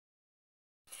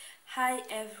Hi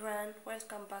everyone,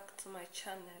 welcome back to my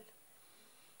channel.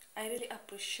 I really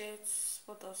appreciate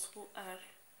for those who are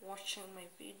watching my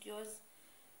videos,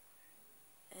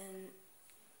 and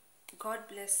God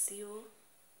bless you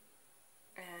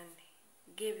and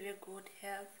give you good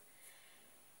health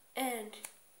and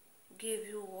give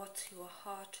you what your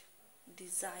heart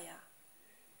desire.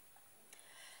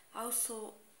 I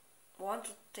also want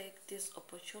to take this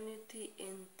opportunity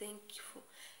and thanks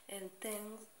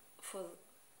for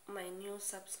my new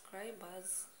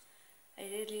subscribers. I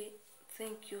really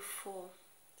thank you for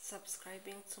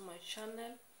subscribing to my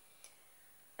channel,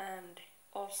 and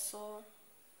also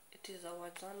it is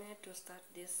our journey to start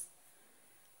this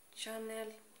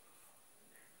channel,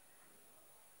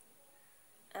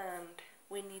 and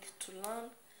we need to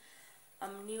learn.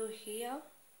 I'm new here,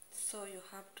 so you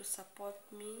have to support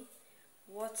me.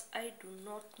 What I do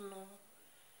not know,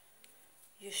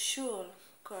 you should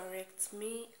correct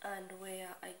me, and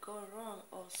where I go wrong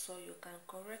also you can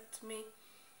correct me.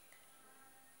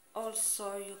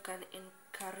 Also you can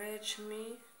encourage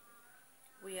me.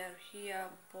 We are here,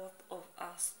 both of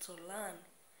us, to learn.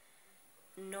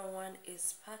 No one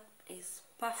is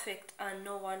perfect, and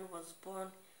no one was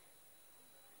born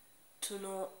to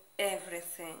know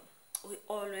everything.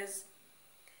 All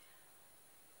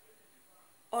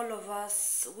of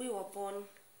us, we were born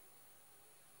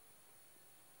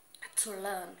to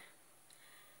learn.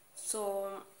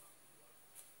 So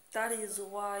that is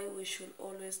why we should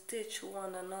always teach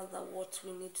one another what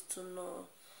we need to know.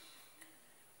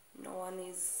 No one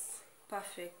is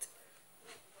perfect.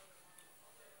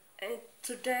 And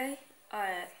today,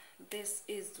 this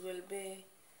will be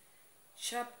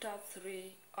chapter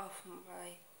 3 of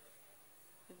my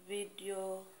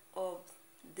video of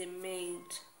the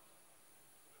maid.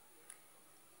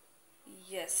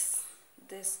 Yes,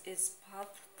 this is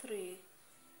part 3,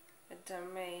 the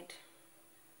maid.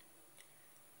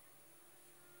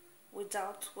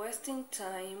 Without wasting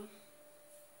time,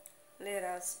 let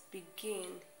us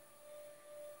begin.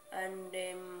 And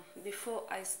before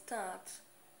I start,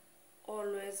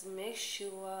 always make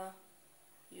sure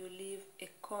you leave a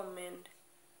comment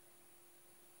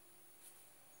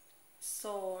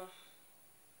so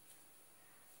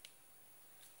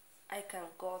I can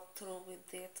go through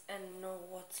with it and know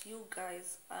what you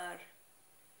guys are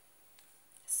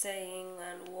saying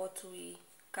and what we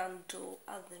can do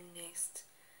at the next.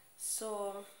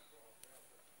 So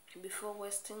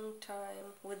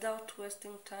without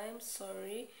wasting time,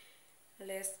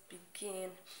 let's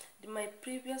begin. In my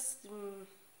previous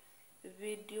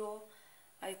video,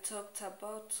 I talked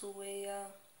about where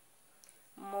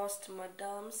most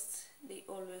madams, they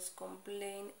always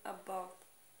complain about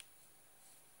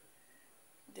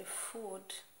the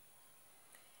food,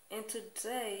 and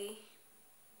today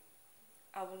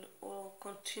I will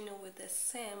continue with the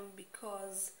same,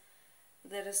 because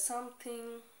there is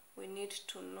something we need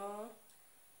to know,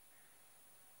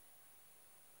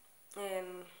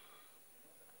 and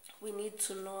we need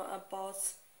to know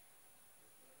about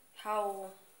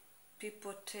how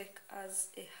people take as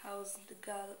a house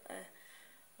girl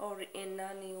or a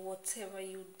nanny. Whatever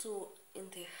you do in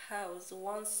the house,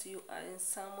 once you are in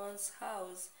someone's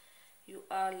house, you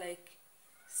are like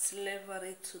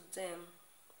slavery to them.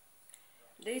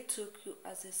 They took you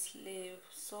as a slave.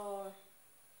 So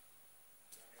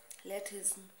let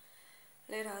us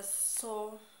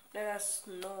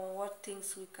know what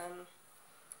things we can.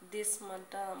 This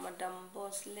madam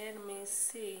boss, let me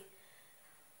see.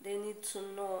 They need to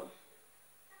know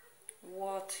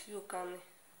what you can,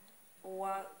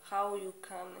 how you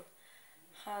can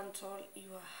handle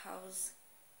your house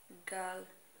girl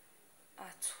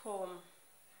at home.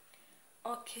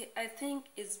 Okay, I think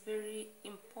it's very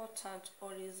important,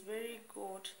 or is very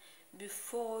good,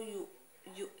 before you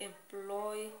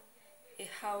employ a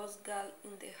house girl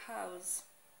in the house,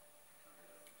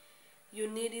 you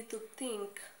needed to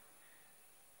think,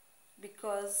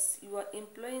 because you are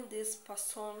employing this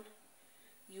person,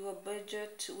 your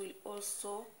budget will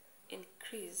also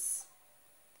increase.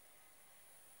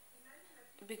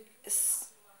 Because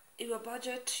your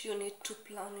budget, you need to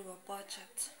plan your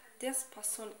budget. This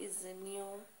person is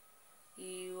new,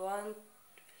 you want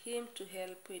him to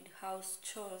help with house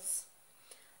chores,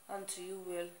 and you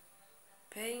will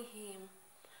pay him,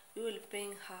 you will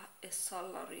pay her a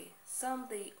salary. Some,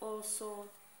 they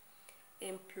also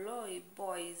employ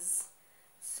boys.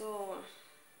 So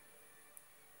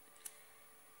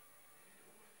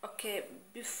okay,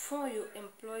 before you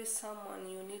employ someone,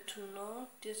 you need to know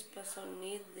this person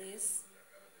needs this.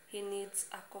 He needs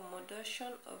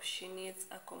accommodation, or she needs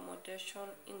accommodation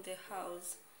in the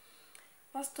house.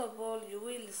 First of all, you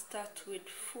will start with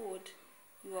food.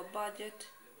 Your budget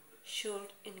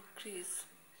should increase.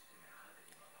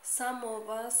 Some of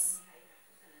us,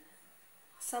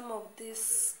 some of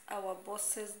these our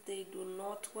bosses, they do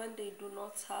not, when they do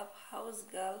not have house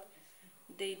girl,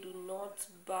 they do not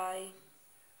buy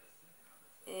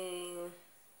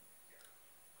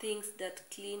things that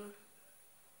clean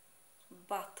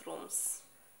bathrooms.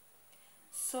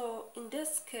 So in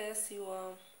this case, you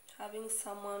are having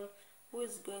someone who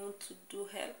is going to do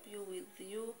help you with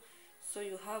you, so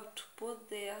you have to put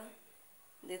there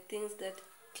the things that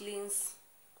cleans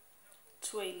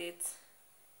toilets.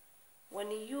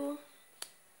 When you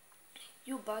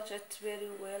budget very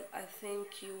well, I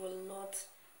think you will not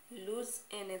lose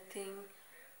anything,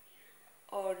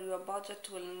 or your budget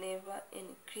will never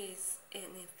increase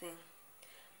anything.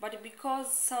 But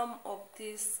because some of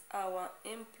these our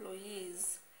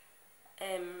employees,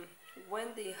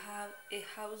 when they have a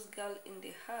house girl in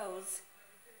the house,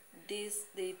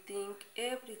 they think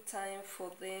every time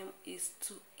for them is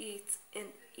to eat and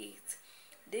eat.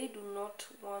 They do not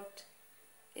want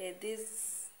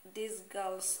these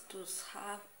girls to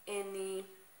have any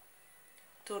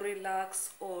to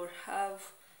relax or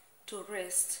have to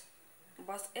rest.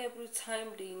 But every time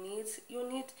they need,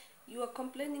 you are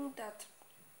complaining that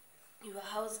your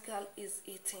house girl is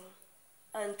eating,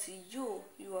 and you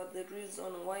are the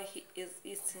reason why he is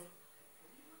eating.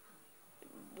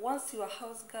 Once your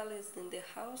house girl is in the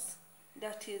house,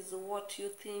 that is what you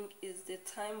think is the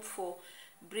time for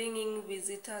bringing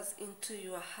visitors into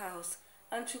your house,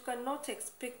 and you cannot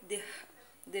expect the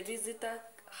visitor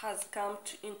has come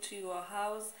into your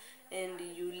house and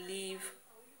you leave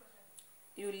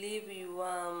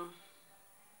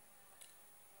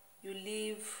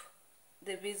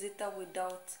the visitor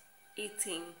without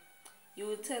eating. You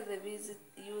will tell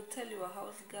your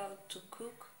house girl to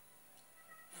cook.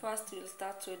 First, you'll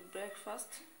start with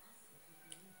breakfast,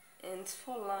 and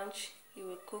for lunch, you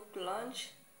will cook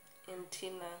lunch and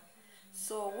dinner.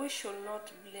 So we should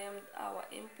not blame our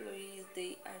employees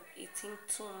they are eating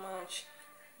too much.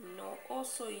 No,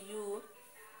 also you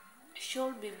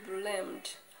should be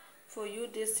blamed. For you,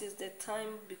 this is the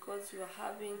time, because you are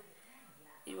having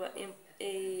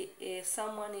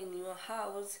someone in your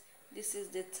house. This is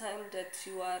the time that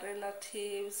your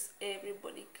relatives,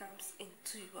 everybody comes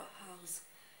into your house,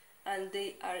 and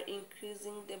they are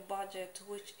increasing the budget,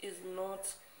 which is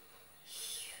not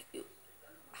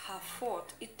her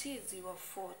fault. It is your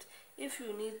fault. If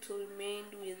you need to remain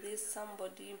with this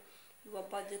somebody, your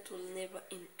budget will never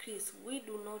increase. We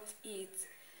do not eat.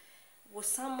 Well,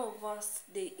 some of us,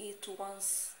 they eat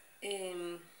once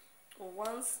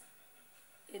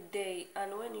a day,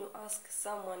 and when you ask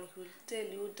someone, he will tell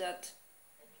you that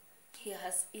he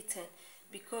has eaten,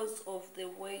 because of the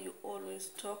way you always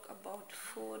talk about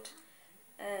food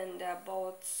and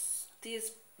about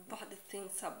these bad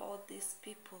things about these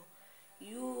people.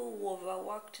 You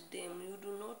overworked them. You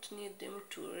do not need them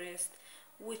to rest,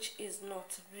 which is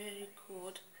not very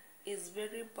good. It's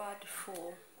very bad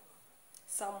for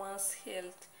someone's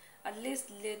health. At least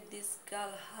let this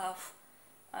girl have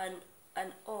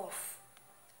an off.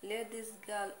 Let this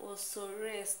girl also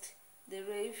rest. The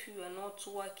way, if you are not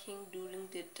working during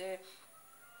the day,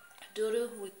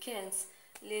 during weekends,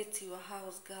 let your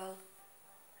house girl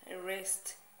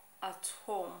rest at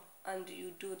home, and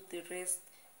you do the rest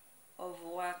of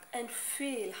work. And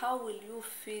feel, how will you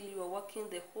feel? You are working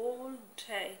the whole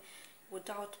day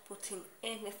without putting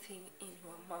anything in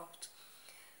your mouth.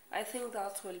 I think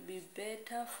that will be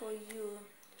better for you,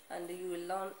 and you will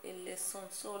learn a lesson.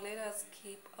 So let us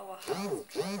keep our house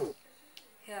clean,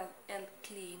 health and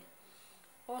clean.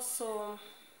 Also,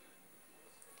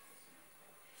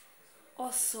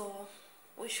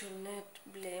 we should not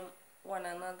blame one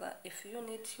another. If you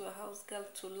need your house girl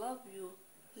to love you,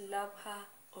 love her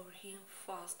or him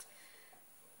first.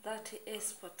 That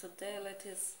is for today. Let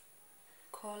us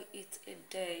call it a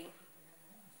day.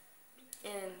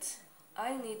 And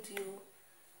I need you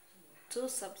to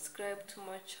subscribe to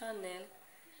my channel,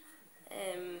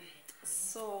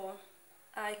 so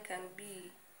I can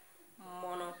be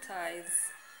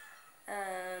monetized,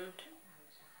 and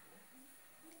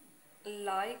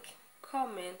like,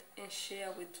 comment and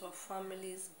share with your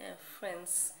families and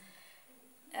friends.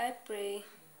 I pray,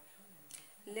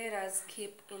 let us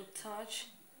keep in touch.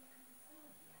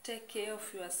 Take care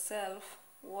of yourself.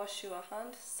 Wash your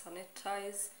hands,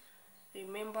 sanitize.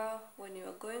 Remember, when you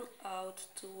are going out,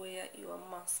 to wear your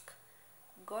mask.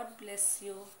 God bless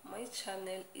you. My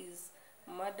channel is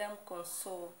Madam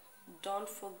Console. Don't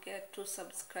forget to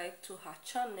subscribe to her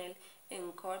channel,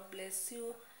 and God bless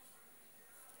you.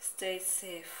 Stay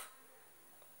safe.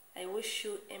 I wish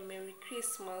you a Merry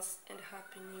Christmas and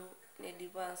Happy New in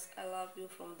advance. I love you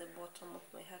from the bottom of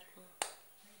my heart.